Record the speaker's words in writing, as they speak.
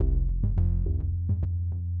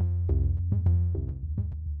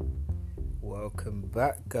Welcome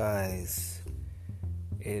back, guys.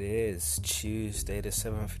 It is Tuesday the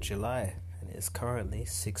 7th of July and it is currently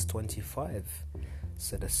 6:25.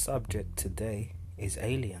 So the subject today is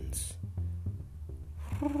aliens.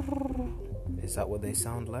 Is that what they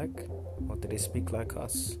sound like? Or do they speak like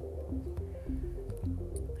us?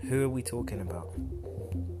 Who are we talking about?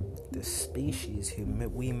 The species who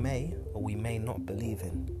we may or we may not believe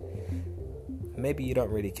in. Maybe you don't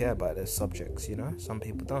really care about those subjects, Some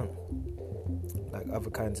people don't. Like other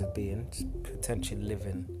kinds of beings potentially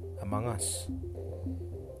living among us.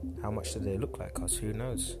 How much do they look like us? Who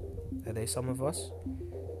knows? Are they some of us?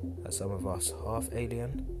 Are some of us half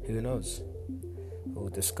alien? Who knows? We'll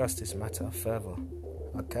discuss this matter further.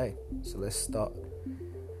 Okay, so let's start.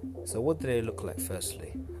 So what do they look like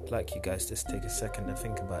firstly? I'd like you guys to just take a second and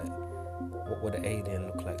think about it. What would an alien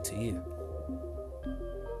look like to you?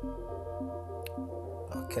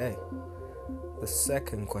 Okay. The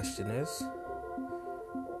second question is,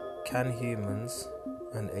 can humans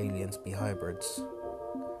and aliens be hybrids?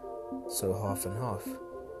 So half and half.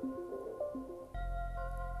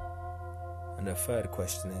 And the third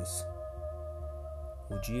question is,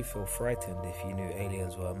 would you feel frightened if you knew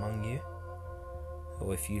aliens were among you?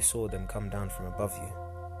 Or if you saw them come down from above you?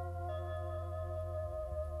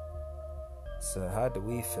 So how do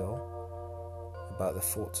we feel about the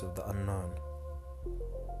thoughts of the unknown?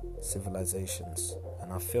 Civilizations,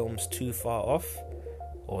 and are films too far off,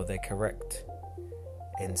 or are they correct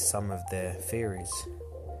in some of their theories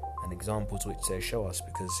and examples which they show us?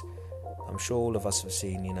 Because I'm sure all of us have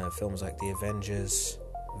seen, films like The Avengers,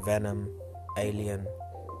 Venom, Alien,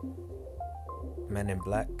 Men in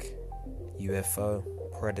Black, UFO,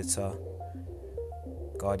 Predator,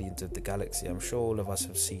 Guardians of the Galaxy. I'm sure all of us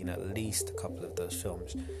have seen at least a couple of those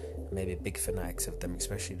films, maybe big fanatics of them,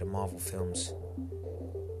 especially the Marvel films.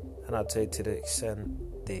 And I'd say to a sense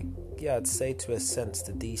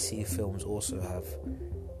the DC films also have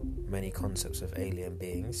many concepts of alien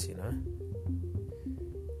beings,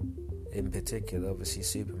 In particular, obviously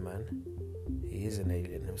Superman, he is an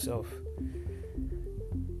alien himself.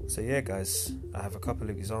 So yeah, guys, I have a couple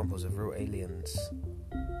of examples of real aliens,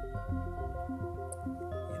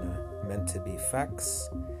 meant to be facts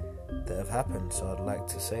that have happened, so I'd like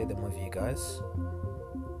to say them with you guys.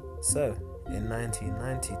 So, in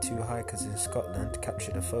 1990, two hikers in Scotland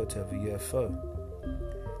captured a photo of a UFO,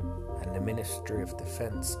 and the Ministry of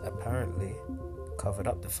Defence apparently covered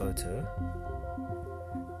up the photo.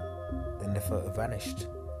 Then the photo vanished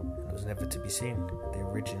and was never to be seen, the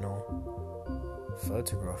original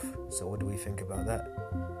photograph. So what do we think about that?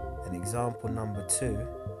 And example number 2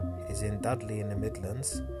 is in Dudley in the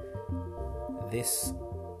Midlands. This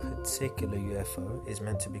particular UFO is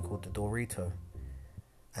meant to be called the Dorito,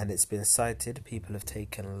 and it's been sighted. People have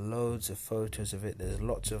taken loads of photos of it. There's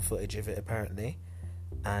lots of footage of it apparently,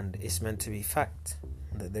 and it's meant to be fact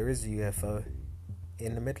that there is a UFO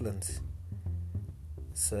in the Midlands.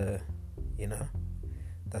 So,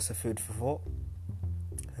 that's a food for thought.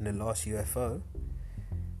 And the last UFO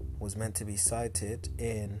was meant to be sighted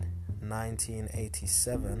in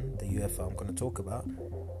 1987. The UFO I'm going to talk about.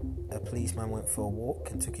 A policeman went for a walk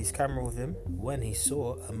and took his camera with him when he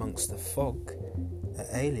saw amongst the fog an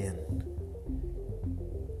alien,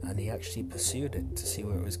 and he actually pursued it to see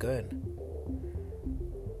where it was going,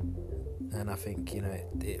 and I think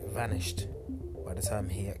it vanished by the time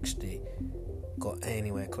he actually got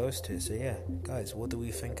anywhere close to it. So yeah, guys, what do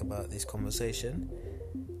we think about this conversation,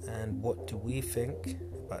 and what do we think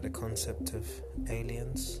about the concept of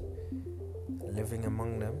aliens living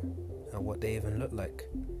among them and what they even look like?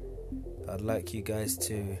 I'd like you guys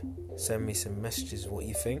to send me some messages of what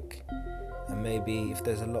you think. And maybe if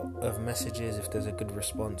there's a lot of messages, if there's a good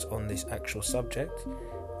response on this actual subject,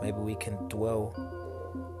 maybe we can dwell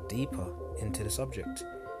deeper into the subject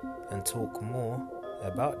and talk more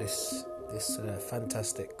about this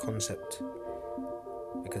fantastic concept.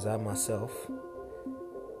 Because I myself,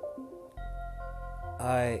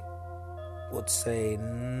 I would say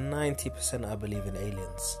 90% I believe in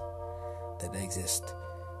aliens, that they exist.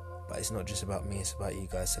 But it's not just about me, it's about you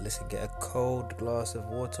guys. So listen, get a cold glass of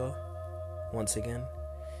water. Once again,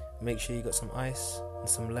 make sure you got some ice and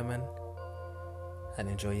some lemon, and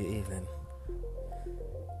enjoy your evening.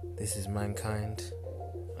 This is Mankind,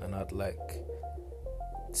 and I'd like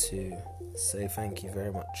to say thank you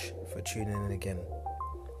very much for tuning in again,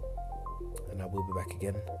 and I will be back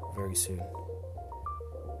again very soon.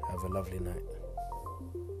 Have a lovely night.